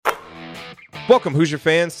Welcome, Hoosier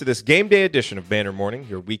fans, to this game day edition of Banner Morning,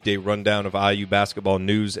 your weekday rundown of IU basketball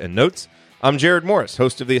news and notes. I'm Jared Morris,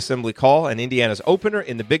 host of the Assembly Call, and Indiana's opener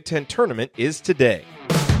in the Big Ten tournament is today.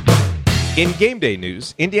 In game day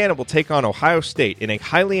news, Indiana will take on Ohio State in a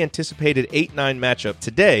highly anticipated 8-9 matchup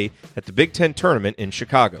today at the Big Ten tournament in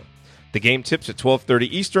Chicago. The game tips at 12:30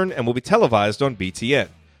 Eastern and will be televised on BTN.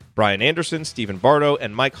 Brian Anderson, Stephen Bardo,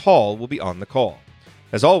 and Mike Hall will be on the call.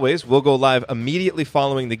 As always, we'll go live immediately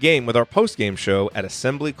following the game with our post-game show at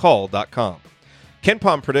assemblycall.com.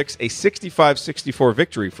 KenPom predicts a 65-64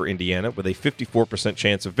 victory for Indiana with a 54%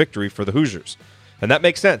 chance of victory for the Hoosiers. And that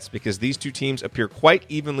makes sense because these two teams appear quite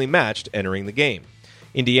evenly matched entering the game.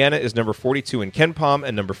 Indiana is number 42 in KenPom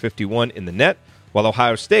and number 51 in the net, while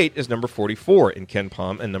Ohio State is number 44 in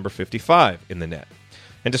KenPom and number 55 in the net.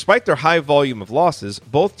 And despite their high volume of losses,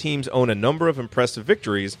 both teams own a number of impressive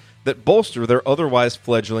victories that bolster their otherwise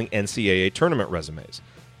fledgling NCAA tournament resumes.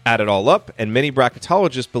 Add it all up, and many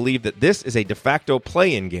bracketologists believe that this is a de facto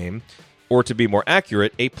play-in game, or to be more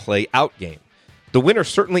accurate, a play-out game. The winner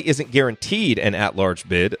certainly isn't guaranteed an at-large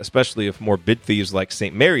bid, especially if more bid thieves like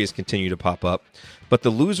St. Mary's continue to pop up, but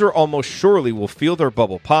the loser almost surely will feel their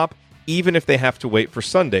bubble pop, even if they have to wait for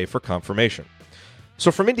Sunday for confirmation. So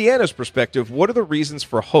from Indiana's perspective, what are the reasons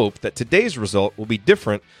for hope that today's result will be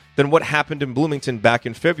different than what happened in Bloomington back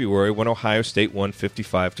in February when Ohio State won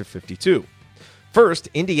 55-52? First,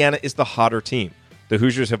 Indiana is the hotter team. The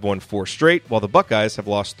Hoosiers have won 4 straight, while the Buckeyes have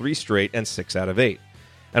lost 3 straight and 6 out of 8.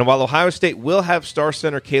 And while Ohio State will have star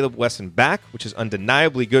center Caleb Wesson back, which is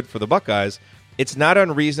undeniably good for the Buckeyes, it's not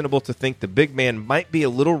unreasonable to think the big man might be a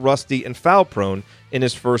little rusty and foul-prone in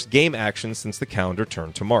his first game action since the calendar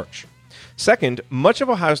turned to March. Second, much of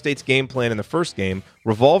Ohio State's game plan in the first game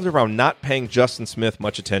revolved around not paying Justin Smith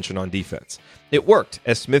much attention on defense. It worked,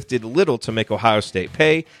 as Smith did little to make Ohio State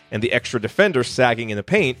pay, and the extra defender sagging in the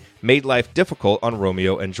paint made life difficult on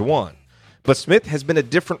Romeo and Juwan. But Smith has been a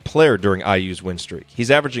different player during IU's win streak.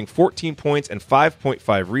 He's averaging 14 points and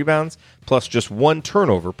 5.5 rebounds, plus just 1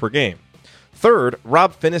 turnover per game. Third,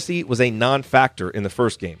 Rob Finney was a non-factor in the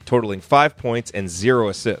first game, totaling 5 points and 0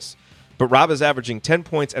 assists. But Rob is averaging 10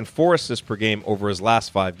 points and 4 assists per game over his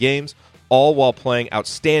last 5 games, all while playing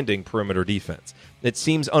outstanding perimeter defense. It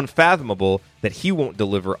seems unfathomable that he won't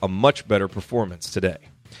deliver a much better performance today.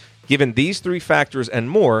 Given these 3 factors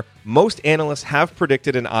and more, most analysts have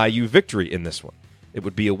predicted an IU victory in this one. It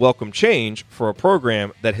would be a welcome change for a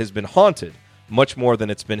program that has been haunted much more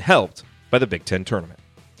than it's been helped by the Big Ten tournament.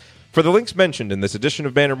 For the links mentioned in this edition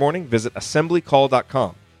of Banner Morning, visit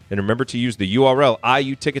assemblycall.com. And remember to use the URL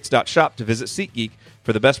iutickets.shop to visit SeatGeek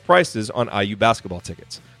for the best prices on IU basketball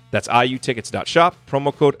tickets. That's iutickets.shop,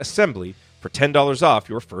 promo code ASSEMBLY for $10 off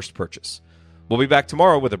your first purchase. We'll be back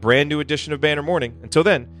tomorrow with a brand new edition of Banner Morning. Until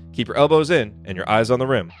then, keep your elbows in and your eyes on the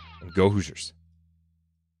rim, and go Hoosiers.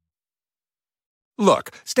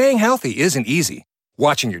 Look, staying healthy isn't easy.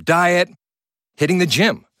 Watching your diet, hitting the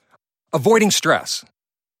gym, avoiding stress.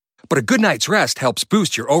 But a good night's rest helps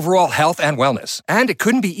boost your overall health and wellness. And it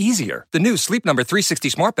couldn't be easier. The new Sleep Number 360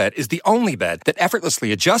 Smart Bed is the only bed that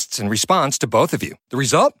effortlessly adjusts and responds to both of you. The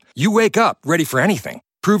result? You wake up ready for anything.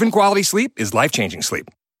 Proven quality sleep is life-changing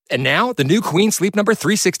sleep. And now, the new Queen Sleep Number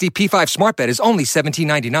 360 P5 Smart Bed is only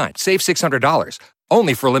 $17.99. Save $600.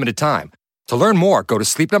 Only for a limited time. To learn more, go to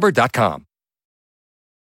sleepnumber.com.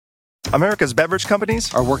 America's beverage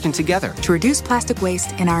companies are working together to reduce plastic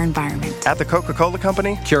waste in our environment. At the Coca-Cola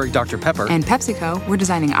Company, Keurig Dr. Pepper, and PepsiCo, we're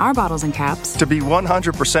designing our bottles and caps to be 100%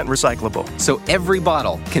 recyclable. So every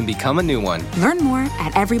bottle can become a new one. Learn more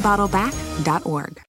at everybottleback.org.